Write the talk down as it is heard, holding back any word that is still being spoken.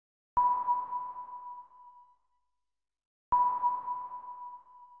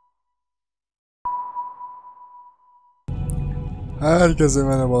Herkese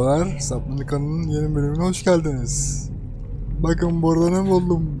merhabalar. Subnautica'nın yeni bölümüne hoş geldiniz. Bakın burada ne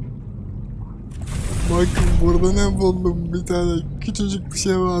buldum. Bakın burada ne buldum. Bir tane küçücük bir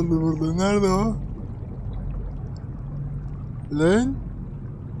şey vardı burada. Nerede o? Lan?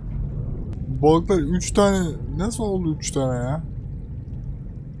 Balıklar 3 tane. Nasıl oldu 3 tane ya?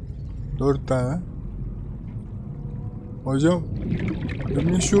 4 tane. Hocam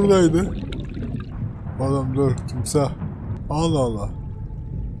demin şuradaydı. Adam dur timsah. Allah Allah.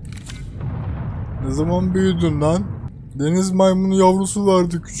 Ne zaman büyüdün lan? Deniz maymunu yavrusu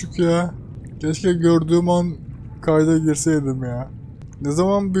vardı küçük ya. Keşke gördüğüm an kayda girseydim ya. Ne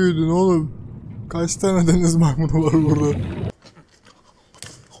zaman büyüdün oğlum? Kaç tane deniz maymunu var burada?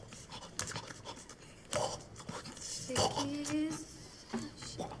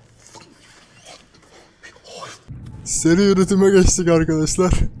 Seri üretime geçtik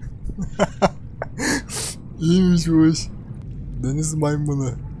arkadaşlar. İyiymiş bu iş. Deniz maymunu.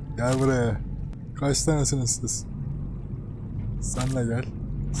 Gel buraya. Kaç tanesiniz siz? Sen de gel.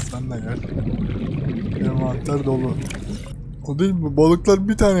 Sen de gel. Envanter dolu. O değil mi? Balıklar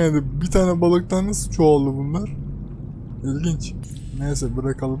bir taneydi. Bir tane balıktan nasıl çoğaldı bunlar? İlginç. Neyse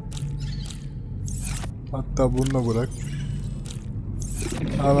bırakalım. Hatta bunu da bırak.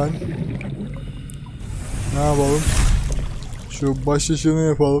 Hemen. Ne yapalım? Şu baş ışığını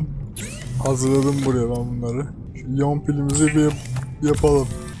yapalım. Hazırladım buraya ben bunları. Şu İyon pilimizi bir yapalım.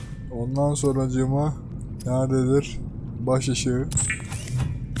 Ondan sonracığıma nerededir? Baş ışığı.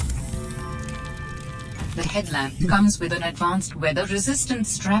 The headlamp comes with an advanced weather resistant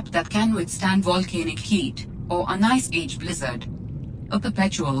strap that can withstand volcanic heat or a nice age blizzard. A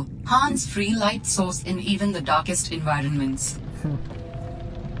perpetual, hands-free light source in even the darkest environments.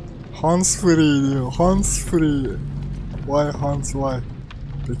 Hands-free diyor. Hands-free. Why hands why?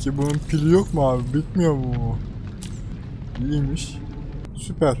 Peki bunun pili yok mu abi? Bitmiyor mu bu? İyiymiş.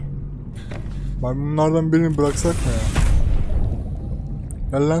 Süper. Ben bunlardan birini bıraksak mı ya?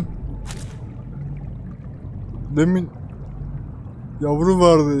 Gel lan. Demin yavru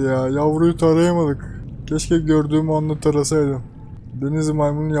vardı ya. Yavruyu tarayamadık. Keşke gördüğüm anda tarasaydım. Deniz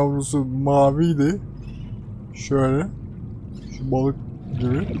maymunun yavrusu maviydi. Şöyle. Şu balık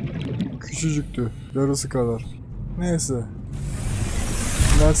gibi. Küçücüktü. Yarısı kadar. Neyse.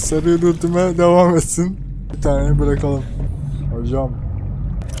 Biraz seri üretime devam etsin. Bir taneyi bırakalım. Hocam.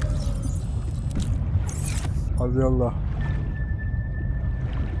 Hadi Allah.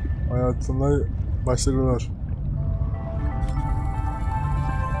 Hayatında başarılar.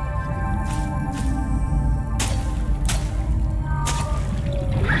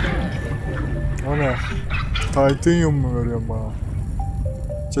 O ne? Titanium mu veriyorsun bana?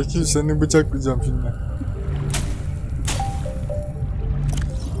 Çekil, seni bıçaklayacağım şimdi.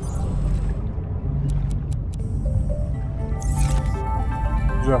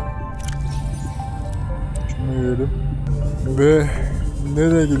 Güzel. Şunu yiyelim. Ve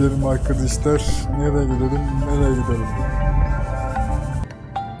nereye gidelim arkadaşlar? Nereye gidelim? Nereye gidelim?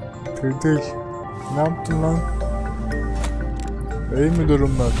 Tırtıl. Ne yaptın lan? İyi mi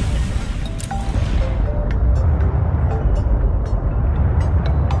durumlar?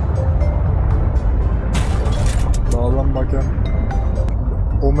 Bağlan bakayım.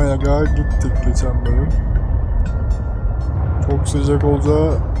 Omega'ya gittik geçen bölüm. Çok sıcak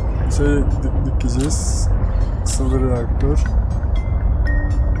olacağı dikeceğiz. Sıfır reaktör.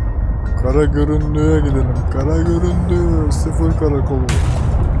 Kara göründüğe gidelim. Kara göründüğü sıfır karakolu.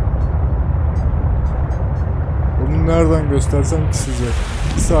 Bunu nereden göstersem ki size?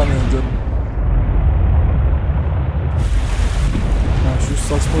 Bir saniye canım. Yani şu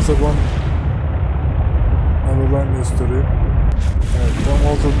saçma sapan aradan göstereyim. Evet,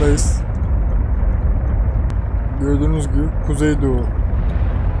 tam ortadayız. Gördüğünüz gibi Kuzeydoğu.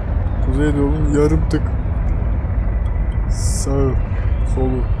 Kuzeydoğu'nun yarım tık sağı,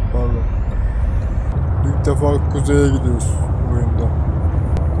 solu pardon. İlk defa kuzeye gidiyoruz oyunda.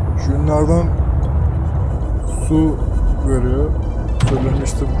 Şunlardan su veriyor.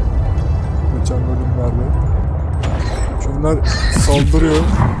 Söylemiştim geçen bölümlerde. Şunlar saldırıyor.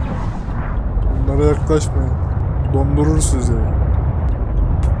 Bunlara yaklaşmayın. Dondurur sizi.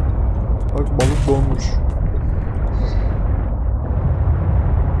 Bak balık donmuş.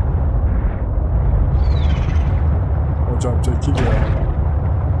 Hocam çekil ya.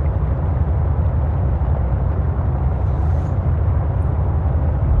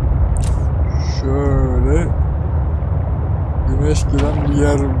 Şöyle güneş giren bir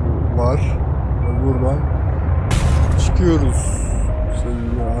yer var. Ve buradan çıkıyoruz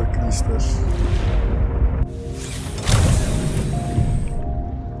sevgili arkadaşlar.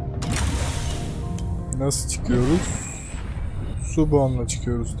 Nasıl çıkıyoruz? Su bağına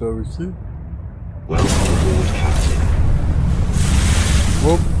çıkıyoruz tabii ki.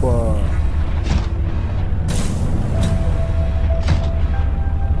 Hoppa.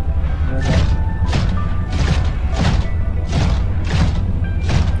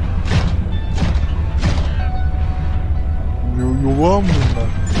 Yuva mı bunlar?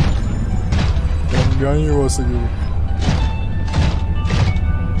 Yan yuvası gibi.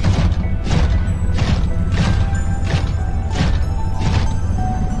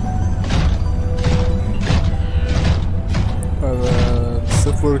 Evet,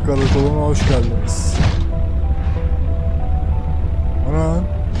 Sıfır karakoluna hoş geldiniz. Ana.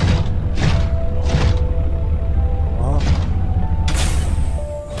 Aha.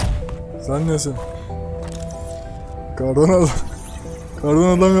 Sen nesin? Kardan adam.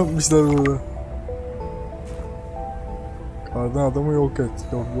 Kardan adam yapmışlar burada. Kardan adamı yok et.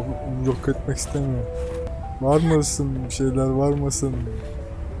 Yok etmek istemiyorum. Var mısın? Bir şeyler var mısın?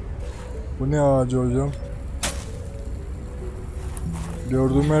 Bu ne ağacı hocam?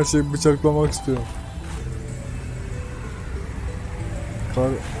 Gördüğüm her şeyi bıçaklamak istiyorum.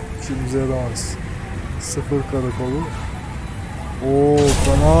 İşimize yaramaz. Sıfır karakolu. Oo,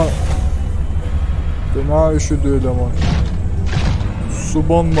 fena üşüdü eleman.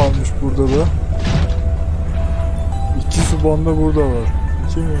 Suban varmış burada da. 2 suban da burada var.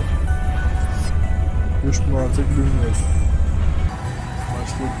 2 mi? 3 mü artık bilmiyoruz.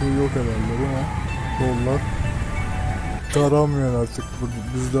 Başka bir şey yok herhalde değil mi? Kollar. Taramıyor artık,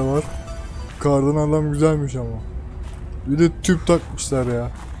 bizde var. Kardan adam güzelmiş ama. Bir de tüp takmışlar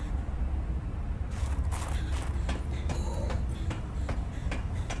ya.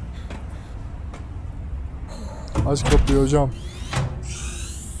 Aç kapıyı hocam.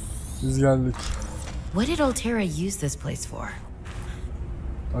 Biz geldik. What did Altera use this place for?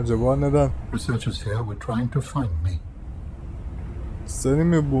 Acaba neden? Researchers here were trying to find me. Seni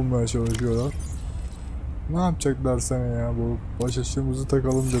mi bulmaya çalışıyorlar? Ne yapacaklar seni ya? Bu baş ışığımızı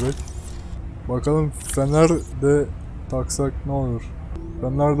takalım direkt. Bakalım fener de taksak ne olur?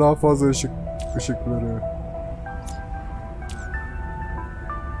 Fener daha fazla ışık veriyor.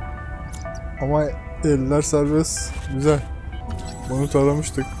 Ama eller serbest. Güzel. Bunu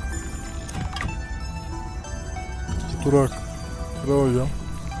taramıştık. Turak. Bravo hocam.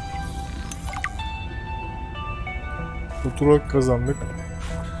 Turak kazandık.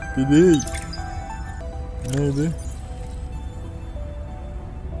 Pili. Neydi?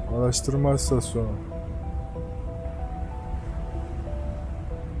 Araştırma istasyonu.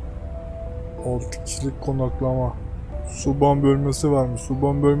 6 kişilik konaklama. Suban bölmesi varmış.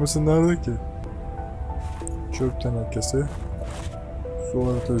 Suban bölmesi nerede ki? Çöp tenekesi. Su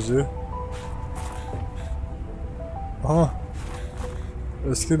arıtıcı. Aha.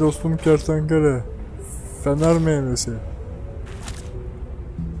 Eski dostum kertenkele. Fener meyvesi.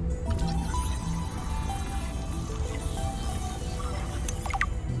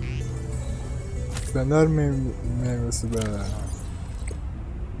 Fener meyvesi be.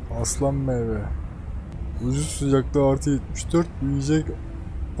 Aslan meyve. Ucuz sıcaklığı artı 74, yiyecek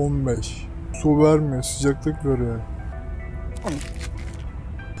 15. Su vermiyor, sıcaklık veriyor.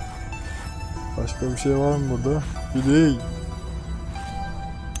 Başka bir şey var mı burada? Pili.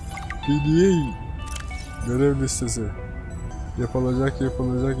 Görev listesi.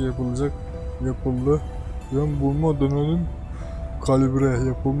 Yapıldı. Yön bulma dönemin kalibre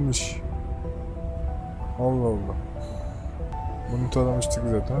yapılmış. Allah Allah. Bunu taramıştık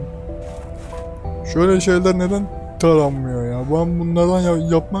zaten. Şöyle şeyler neden taranmıyor ya? Ben bunlardan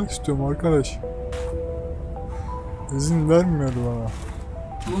yapmak istiyorum arkadaş. İzin vermiyordu bana.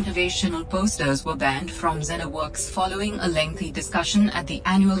 Motivational posters were banned from ZenaWorks following a lengthy discussion at the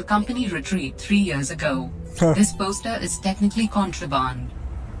annual company retreat 3 years ago. This poster is technically contraband.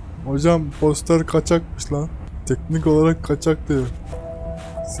 Hocam poster kaçakmış lan. Teknik olarak kaçak diyor.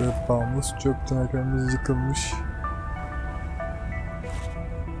 Sehpamız, çöp tenekemiz yıkılmış.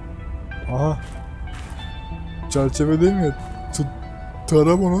 Aha. Çerçeve değil mi?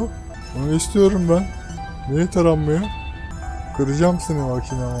 Tara bunu. Onu istiyorum ben. Niye taranmıyor? Kıracağım seni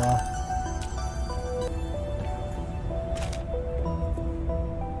makinama.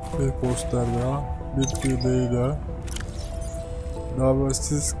 Bir poster daha. Bir değil daha.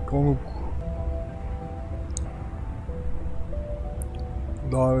 Davetsiz konuk.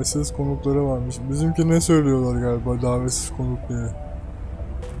 Davetsiz konukları varmış. Bizimki ne söylüyorlar galiba davetsiz konuk diye.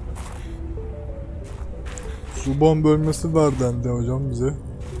 Suban bölmesi var dendi hocam bize.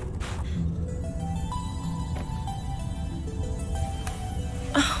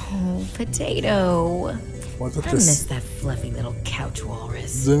 Potato. I Patates. miss that fluffy little couch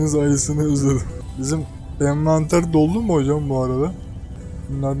walrus. Deniz ayısını özledim. Bizim Envanter doldu mu hocam bu arada?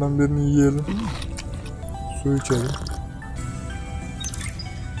 Bunlardan birini yiyelim. Su içelim.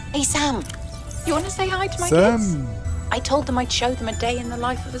 Hey Sam, you want to say hi to my Sam. kids? I told them I'd show them a day in the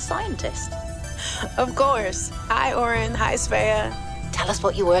life of a scientist. Of course. Hi, Oren. Hi, Svea. Tell us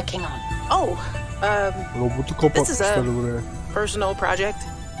what you're working on. Oh, Robotu kapatmışlar buraya. personal project.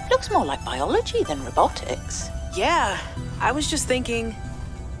 Looks more like biology than robotics. Yeah, I was just thinking,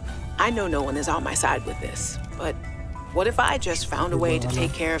 I know no one is on my side with this, but what if I just found a way to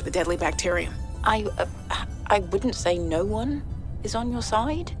take care of the deadly bacterium? I wouldn't say no one is on your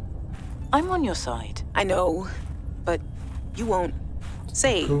side. I'm on your side. I know, but you won't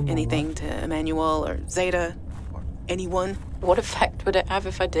say anything to Emmanuel or Zeta or anyone. What effect would it have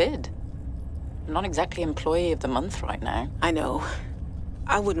if I did? I'm not exactly employee of the month right now. I know.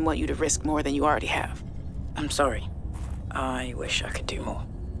 I wouldn't want you to risk more than you already have. I'm sorry. I wish I could do more.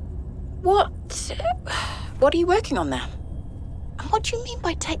 What are you working on there? And what do you mean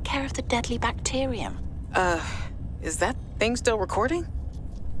by take care of the deadly bacterium? Is that thing still recording?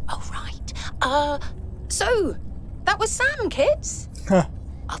 Oh, right. So, that was Sam, kids?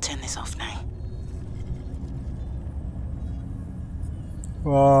 I'll turn this off now.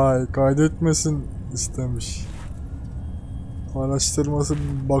 Vay, kaydetmesin istemiş. Araştırması,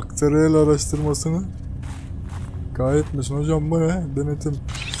 bakteriyel araştırmasını kaydetmesin. Hocam bu ne? Denetim.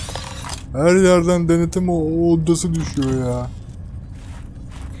 Her yerden denetim o odası düşüyor ya.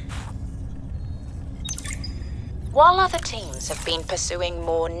 While other teams have been pursuing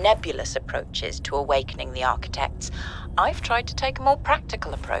more nebulous approaches to awakening the architects, I've tried to take a more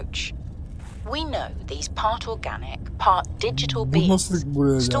practical approach. We know these part organic, part digital beings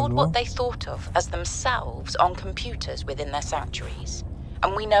stored what they thought of as themselves on computers within their sanctuaries,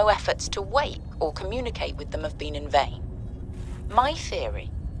 and we know efforts to wake or communicate with them have been in vain. My theory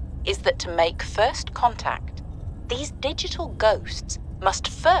is that to make first contact, these digital ghosts must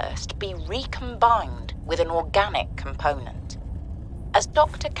first be recombined with an organic component. As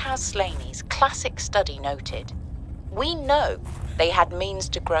Dr. Kaz Slaney's classic study noted, we know they had means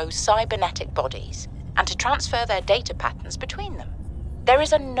to grow cybernetic bodies and to transfer their data patterns between them. There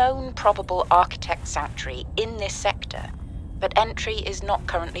is a known probable architect sanctuary in this sector, but entry is not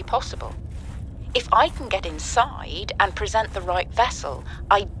currently possible. If I can get inside and present the right vessel,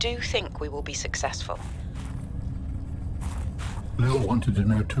 I do think we will be successful. Lil wanted to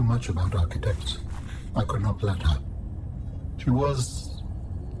know too much about architects. I could not let her. She was,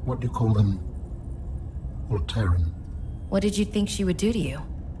 what do you call them, Alteran. What did you think she would do to you?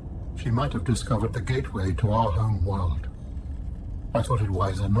 She might have discovered the gateway to our home world. I thought it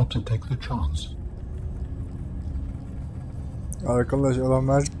wiser not to take the chance. Arkadaş adam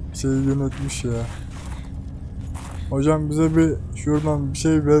her şeyi yönetmiş ya. Hocam bize bir şuradan bir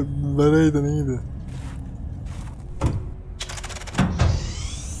şey vereydin iyiydi.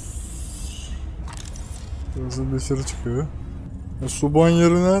 Burası dışarı çıkıyor. Su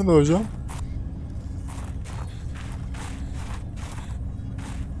banyeri nerede hocam?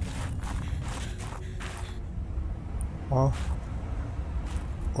 Aha.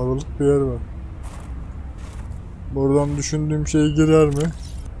 Aralık bir yer var. Buradan düşündüğüm şey girer mi?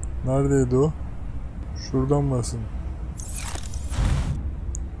 Neredeydi o? Şuradan basın.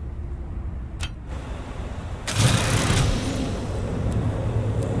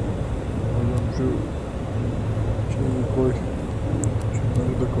 Hocam şu şeyi koy.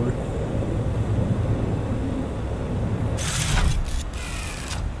 Şunları da koy.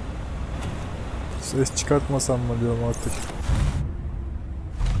 Ses çıkartmasam mı diyorum artık.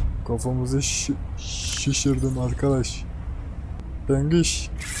 Kafamızı şişirdin arkadaş. Pengiş.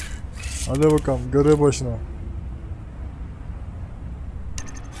 Hadi bakalım görev başına.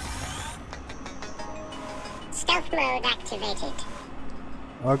 Stealth mode activated.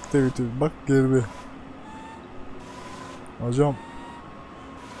 Activity. Bak girdi. Hocam.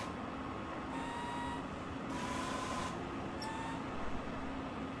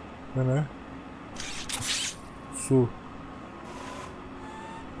 Ne? Su.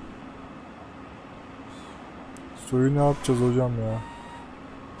 Suyu ne yapacağız hocam ya?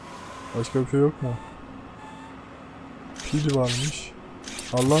 Başka bir şey yok mu? Pil varmış.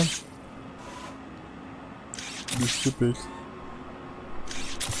 Al lan. Güçlü pil.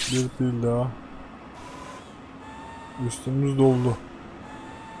 Bir pil daha. Üstümüz doldu.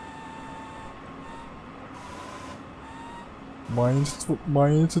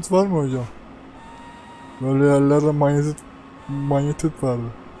 Manyetit var mı hocam? Böyle yerlerde manyetit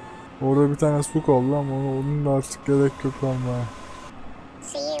vardı. Orada bir tane su kaldı ama onun da artık gerek yok almaya.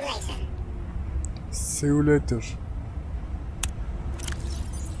 See you later. See you later.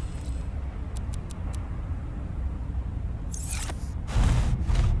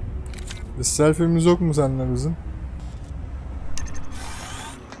 Selfie'miz yok mu seninle bizim?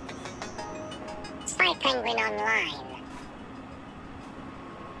 Spy Penguin online.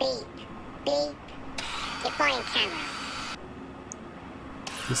 Beep. Beep. Deploying camera.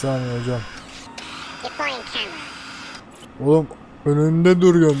 Bir saniye hocam. Deploying camera. Oğlum önünde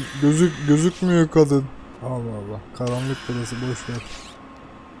duruyorum. Gözükmüyor kadın. Allah Allah. Karanlık burası, boş ver.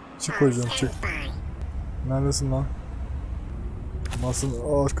 Çık hocam, çık. Neredesin lan?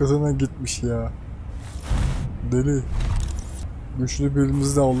 Masanın arkasına gitmiş ya. Deli. Güçlü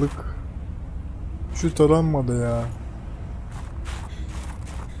birimizi de aldık. Şu taranmadı ya.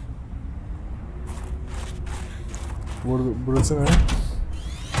 Burası ne?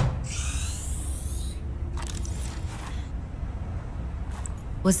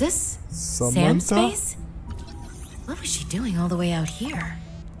 Was this Samantha? Sam's space? What was she doing all the way out here?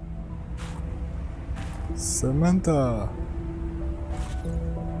 Samantha.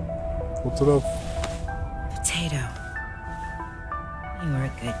 Fotoğraf. Potato. You were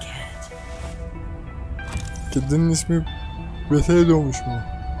a good cat. Kedinin ismi Beteydo'muş mu?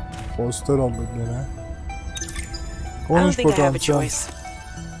 Poster aldık gene. I don't Konuş think I have bakalım a sen. choice.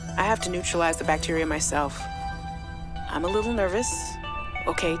 I have to neutralize the bacteria myself. I'm a little nervous.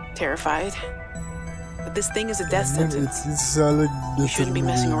 Okay, terrified. But this thing is a death sentence. Etkisiz hale You shouldn't be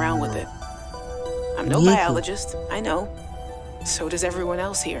messing around with it. I'm no Niye ki? biologist, I know. So does everyone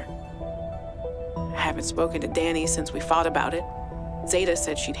else here. I haven't spoken to Danny since we fought about it. Zeta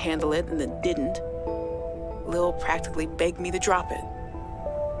said she'd handle it and then didn't. Lil practically begged me to drop it.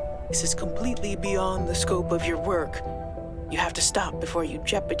 This is completely beyond the scope of your work. You have to stop before you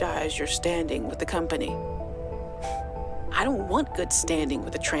jeopardize your standing with the company. I don't want good standing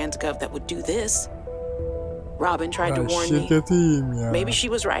with a transgov that would do this. Robin tried to warn me. Şirketiyim ya. Maybe she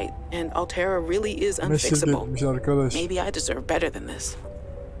was right, and Altera really is Ne unfixable. şirketmiş arkadaş. Maybe I deserve better than this.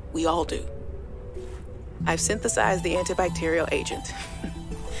 We all do. I've synthesized the antibacterial agent.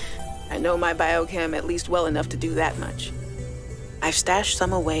 I know my biochem at least well enough to do that much. I've stashed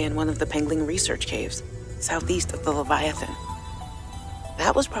some away in one of the Pengling research caves, southeast of the Leviathan.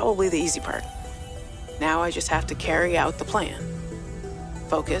 That was probably the easy part. Now I just have to carry out the plan.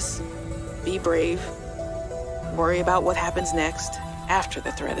 Focus, be brave, worry about what happens next after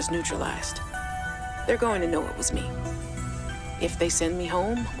the threat is neutralized. They're going to know it was me. If they send me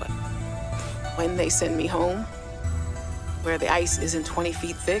home, when they send me home, where the ice isn't 20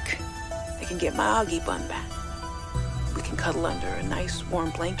 feet thick, they can get my Augie bun back. We can cuddle under a nice warm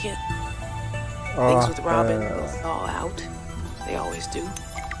blanket. Things with Robin will thaw out. They always do.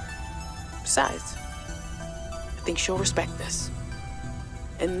 Besides, I think she'll respect this.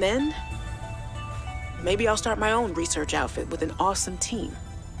 And then, maybe I'll start my own research outfit with an awesome team.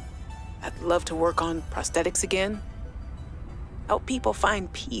 I'd love to work on prosthetics again. Help people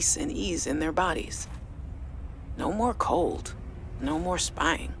find peace and ease in their bodies. No more cold. No more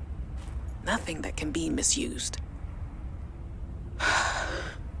spying. Nothing that can be misused.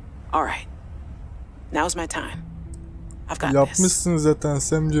 All right. Now's my time. I've got this. Yapmışsın zaten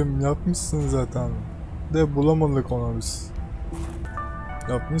Semcim, yapmışsın zaten. De bulamadık ona biz.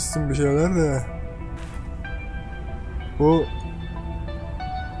 Yapmışsın bir şeyler de. Bu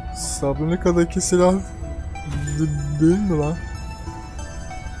Subnautica'daki silah değil mi lan?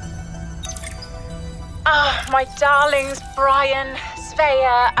 Ah, my darlings, Brian,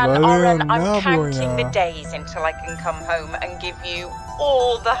 Svea, and Brian, Oren, ne I'm yapıyorsun counting ya? the days until I can come home and give you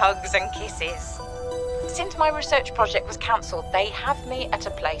all the hugs and kisses. Since my research project was cancelled, they have me at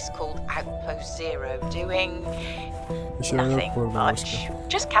a place called Outpost Zero, doing nothing much.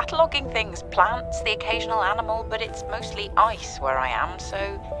 Just cataloguing things, plants, the occasional animal, but it's mostly ice where I am, so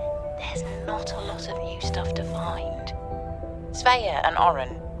there's not a lot of new stuff to find. Svea and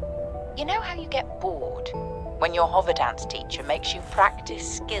Oren, you know how you get bored when your hover dance teacher makes you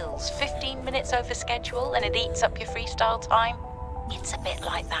practice skills 15 minutes over schedule and it eats up your freestyle time? It's a bit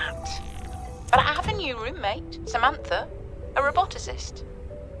like that. But I have a new roommate, Samantha, a roboticist.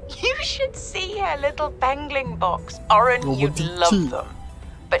 You should see her little Pengling box. Oren, you'd love them.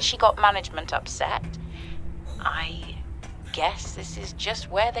 But she got management upset. I guess this is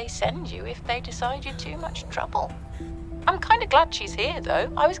just where they send you if they decide you're too much trouble. I'm kind of glad she's here, though.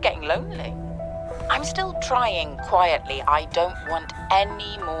 I was getting lonely. I'm still trying quietly. I don't want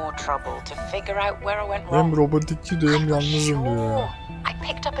any more trouble to figure out where I went wrong. Hem robotikçi diyorum, yalnızım diyor ya. I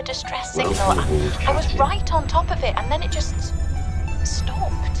picked up a distress signal. I was right on top of it, and then it just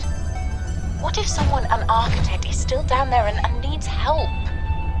stopped. What if someone, an architect, is still down there and needs help?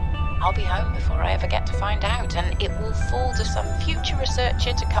 I'll be home before I ever get to find out, and it will fall to some future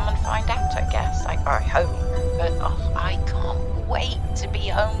researcher to come and find out, I guess. I hope. But I can't wait to be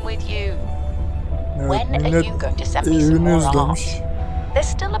home with you. When are millet you going to send me some evini more özlemiş. art? There's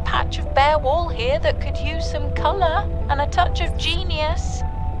still a patch of bare wall here that could use some colour and a touch of genius.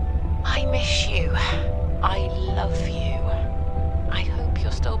 I miss you. I love you. I hope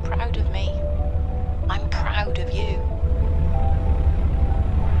you're still proud of me. I'm proud of you.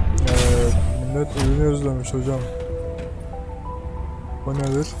 Evet, millet evini özlemiş hocam. O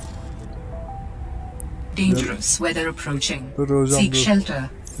nedir? Dangerous weather approaching. Dur hocam Seek dur. shelter.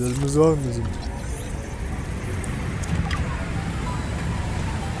 Yerimiz var mı bizim?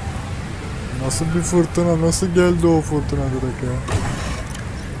 Nasıl bir fırtına? Nasıl geldi o fırtına direkt ya?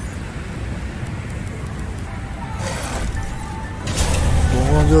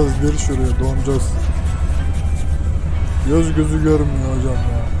 Donacağız, gir şuraya, donacağız. Göz gözü görmüyor hocam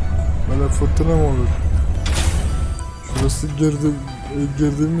ya. Böyle fırtına mı olur? Şurası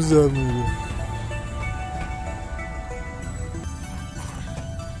girdiğimiz yer miydi?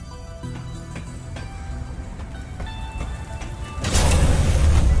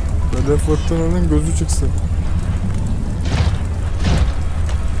 Böyle fırtınanın gözü çıksın.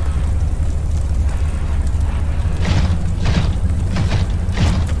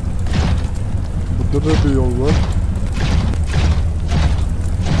 Burada da bir yol var.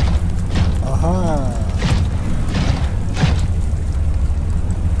 Aha.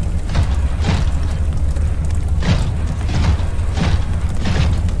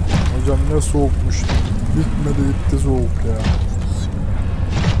 Hocam ne soğukmuş. Bitmedi gitti soğuk ya.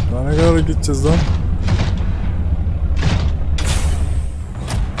 Daha ne kadar gideceğiz lan?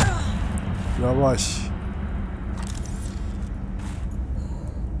 Yavaş.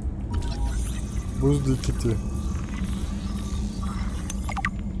 Buz dikiti.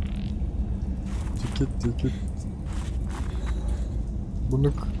 Dikit.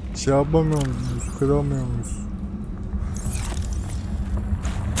 Bunu şey yapamıyor muyuz? Kıramıyor muyuz?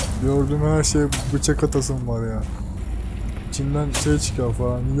 Gördüğüm her şey bıçak atasım var ya. İçinden şey çıkar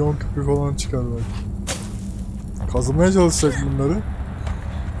falan. İyon küpü falan çıkar belki. Kazımaya çalışacak bunları.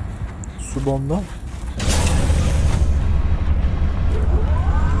 Su bombdan.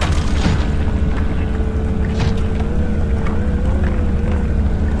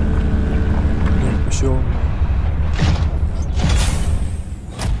 Bir şey olmuyor.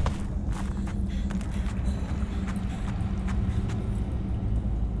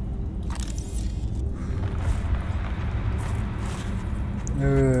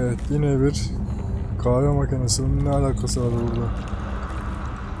 Evet, yine bir kahve makinesinin ne alakası var burada?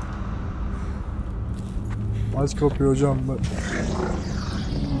 Aç kapıyı hocam,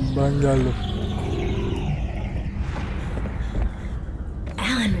 ben geldim.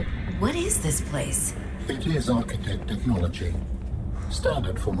 Alan, what is this place? It is architect technology.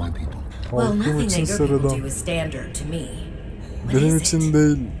 Standard for my people. Well, Halkım nothing için that your people sıradan. do is standard to me. What Benim is için it?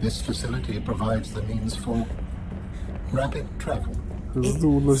 değil, This facility provides the means for rapid travel. hızlı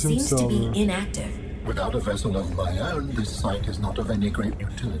ulaşım Seems to be sağlıyor. inactive. Without a vessel of my own, this site is not of any great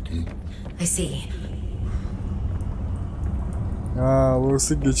utility. I see. Ha,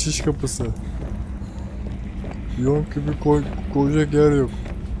 burası geçiş kapısı. İyon küpü koyacak yer yok.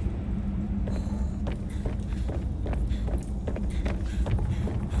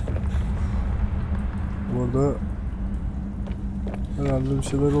 Burada herhalde bir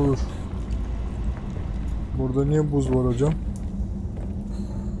şeyler olur. Burada niye buz var hocam?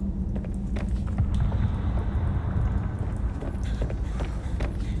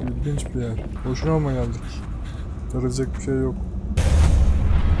 İlginç bir yer. Boşuna mı geldik? Daracak bir şey yok.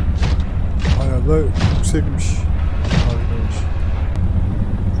 Bayağı da yüksekmiş. Arkadaş.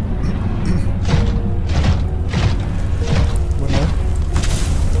 Bu ne?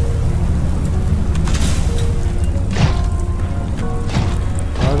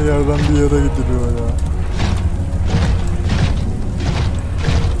 Her yerden bir yere gidiliyor ya.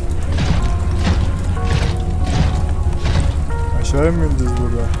 Aşağıya mı ineceğiz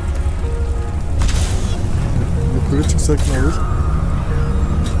burada? Yukarı çıksak ne olur?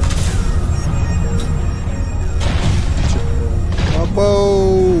 Abo!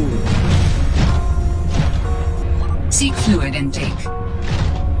 Seek fluid intake.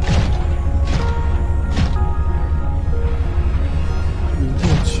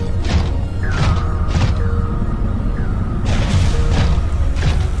 İlginç.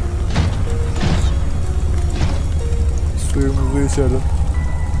 Suyumuzu içelim.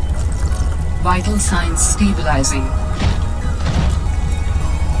 Vital signs stabilizing.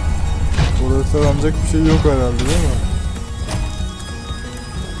 Burada taranacak bir şey yok herhalde, değil mi?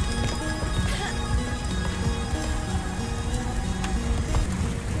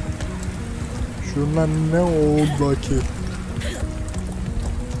 Şundan ne oldu ki?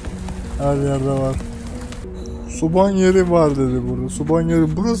 Her yerde var. Suban yeri var dedi burada. Suban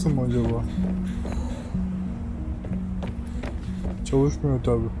yeri burası mı acaba? Çalışmıyor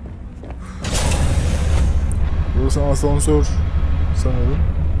tabi. Burası asansör sanırım.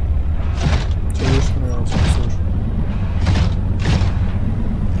 Çalışmıyor asansör.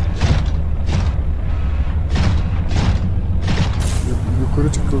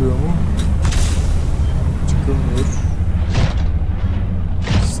 Yukarı çıkılıyor mu? Çıkılmıyor.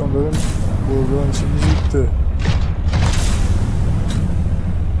 Sanırım buradan işimiz bitti.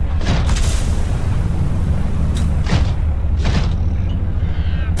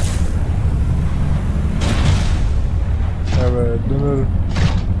 Evet, dönerim.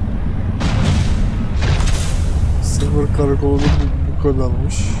 Sıfır karakolu bu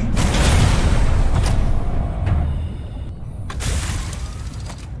kadarmış.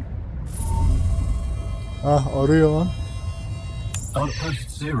 Ah, arıyor lan. Outpost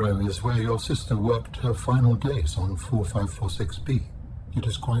Zero is where your sister worked her final days on 4546B. It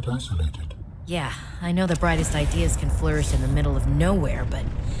is quite isolated. Yeah, I know the brightest ideas can flourish in the middle of nowhere, but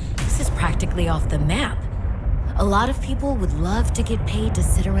this is practically off the map. A lot of people would love to get paid to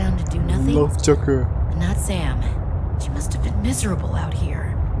sit around and do nothing. Laf çakıyor. Not Sam. She must have been miserable out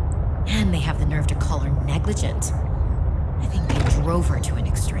here. And they have the nerve to call her negligent. I think they drove her to an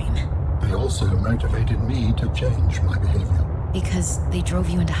extreme. They also motivated me to change my behavior. Because they drove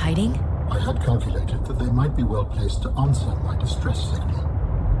you into hiding? I had calculated that they might be well placed to answer my distress signal.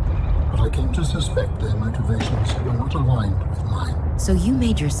 But I came to suspect their motivations were not aligned with mine. So you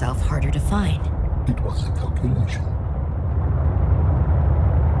made yourself harder to find. It was a calculation.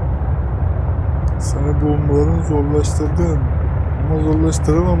 Seni bulmalarını zorlaştırdın. Ama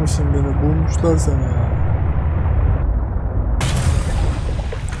zorlaştıramamışsın beni. Bulmuşlar seni ya.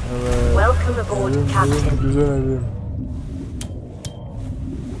 Evet. Evim, güzel evim.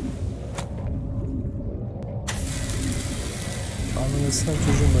 Tahmin etsene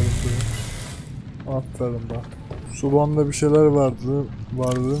çocuğum benim çocuğum. Aferin bak. Subanda bir şeyler vardı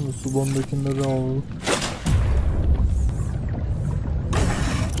değil mi? Subandakinde de oldu.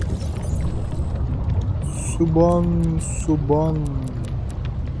 Suban.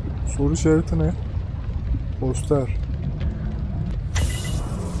 Soru işareti ne? Poster.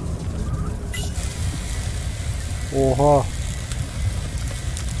 Oha.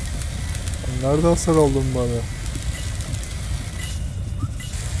 Nerede hasar aldın bana?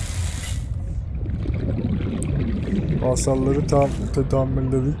 Hasarları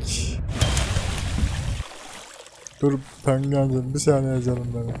tamirledik. Dur penguencim bir saniye canım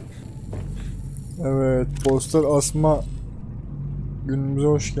benim. Evet, poster asma günümüze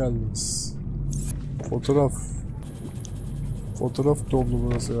hoş geldiniz. Fotoğraf doldu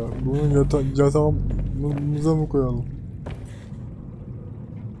burası ya. Bunu yatağımıza mı koyalım?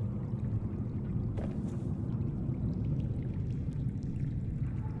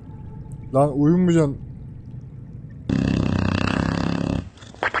 Lan uyumayacaksın.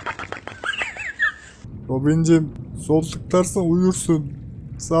 Robincim, sol tıklarsan uyursun.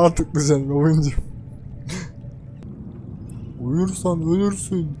 Sağ tıklayacaksın Robincim. Uyursan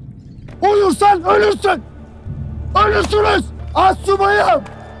ölürsün. Uyursan ölürsün. Ölürsünüz. Asubayım.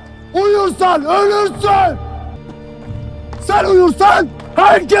 Uyursan ölürsün. Sen uyursan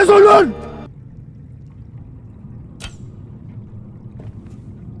herkes ölür.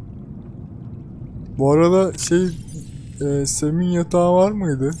 Bu arada Sam'in yatağı var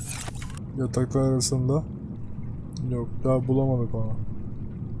mıydı? Yataklar arasında. Yok, daha bulamadık onu.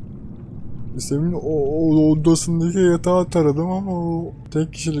 Sam'in o odasındaki yatağı taradım ama o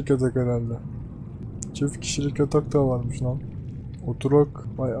tek kişilik yatak herhalde. Çift kişilik yatak da varmış lan. Oturak,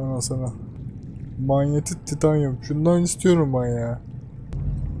 vay anasına. Manyetik titanyum. Şundan istiyorum ben ya.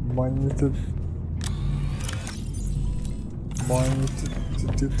 Manyetik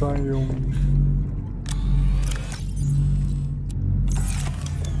titanyum.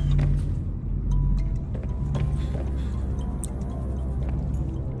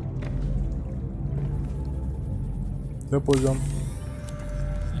 Yap hocam.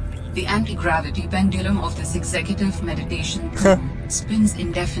 The anti-gravity pendulum of this executive meditation room spins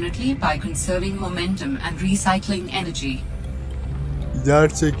indefinitely by conserving momentum and recycling energy.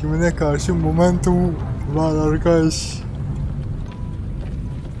 Yer çekimine karşı momentum var arkadaş.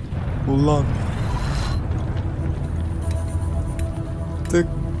 Kullan. Tık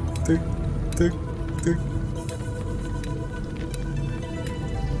tık tık tık.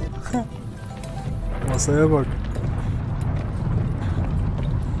 Masaya bak.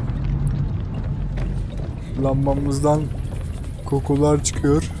 Lambamızdan kokular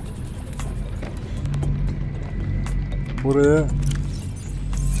çıkıyor. Buraya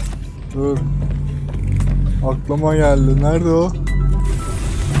dur. Aklıma geldi. Nerede o?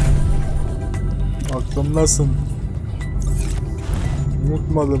 Aklımdasın.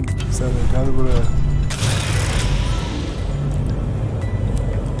 Unutmadım seni. Gel buraya.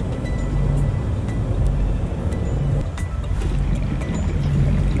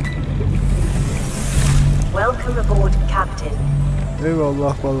 Welcome aboard, Captain.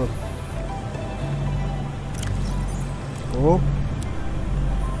 Eyvallah balım. Hop.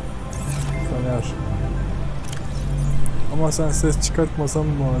 Fener. Ama sen ses çıkartmasan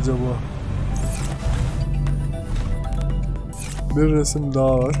mı acaba? Bir resim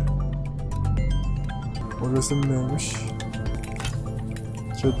daha var. O resim neymiş?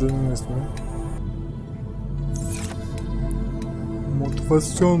 Kedinin resmi.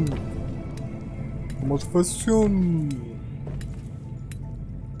 Motivasyon. Motivasyon.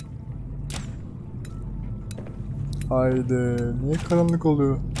 Haydi. Niye karanlık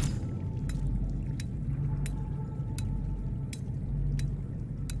oluyor?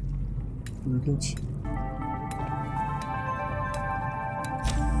 İlginç.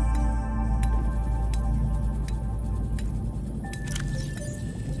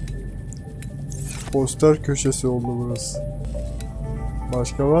 Poster köşesi oldu burası.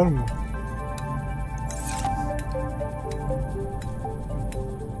 Başka var mı?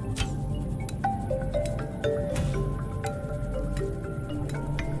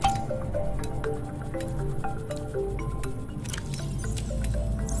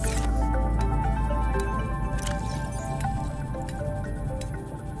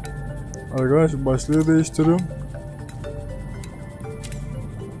 Arkadaş başlığı değiştiriyorum.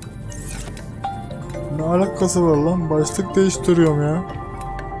 Ne alakası var lan? Başlık değiştiriyorum ya.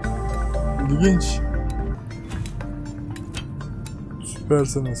 İlginç.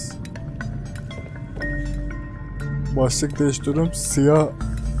 Süpersiniz. Başlık değiştiriyorum. Siyah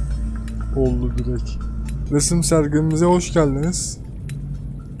oldu direkt. Resim sergimize hoş geldiniz.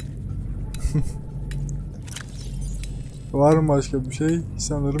 Var mı başka bir şey?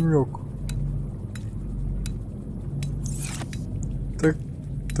 Sanırım yok. Tık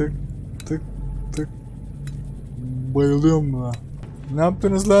tık tık tık. Bayılıyorum buna. Ne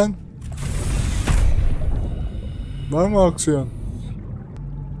yaptınız lan? Var mı aksiyon?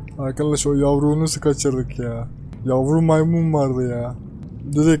 Arkadaş o yavruyu nasıl kaçırdık ya? Yavru maymun vardı ya.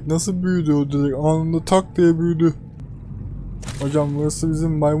 Direkt nasıl büyüdü o direkt anında tak diye büyüdü. Hocam burası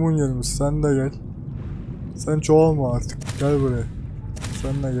bizim maymun yerimiz. Sen de gel. Sen çoğalma artık. Gel buraya.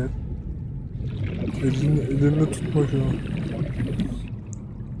 Sen de gel. Elini tutma şunu.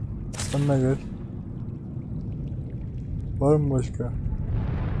 Sen de gel. Var mı başka?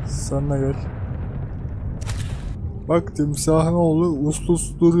 Sen de gel. Bak timsah ne oldu? Uslu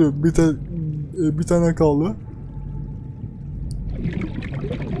uslu duruyor. Bir tane kaldı.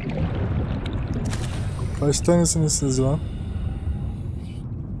 Kaç tanesiniz siz lan?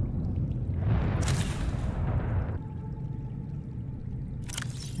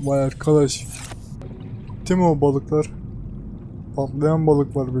 Vay arkadaş. Değil mi o balıklar? Patlayan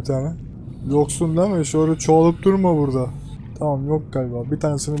balık var bir tane. Yoksun değil mi? Şöyle çoğalıp durma burada. Tamam yok galiba. Bir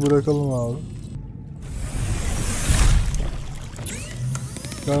tanesini bırakalım abi.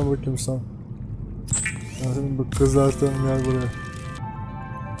 Gel bakayım sen. Ben seni bir kızartalım, gel buraya.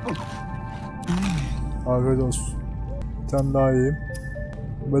 Afiyet olsun. Bir tane daha yiyeyim.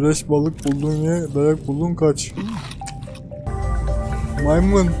 Beleş balık buldun ye, dayak buldun kaç.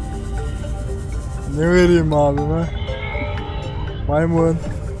 Maymun. Ne vereyim abime? Maymun.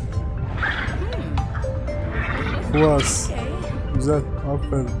 Kuvas. Güzel,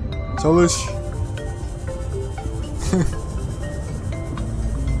 aferin. Çalış.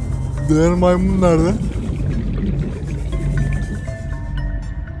 Diğer maymun nerede?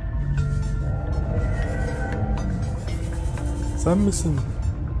 Sen misin?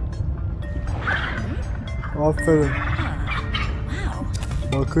 Aferin.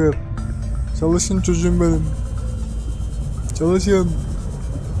 Bakır. Çalışın çocuğum benim. Çalışın.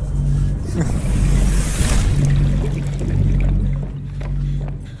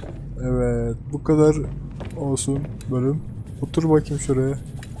 Evet, bu kadar olsun bölüm. Otur bakayım şuraya.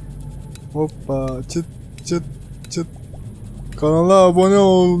 Hoppa, çıt çıt çıt. Kanala abone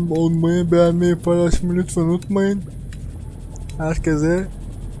olmayı, beğenmeyi, paylaşmayı lütfen unutmayın. Herkese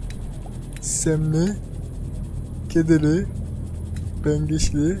semli, kedili,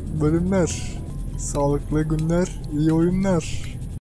 pengişli bölümler, sağlıklı günler, iyi oyunlar.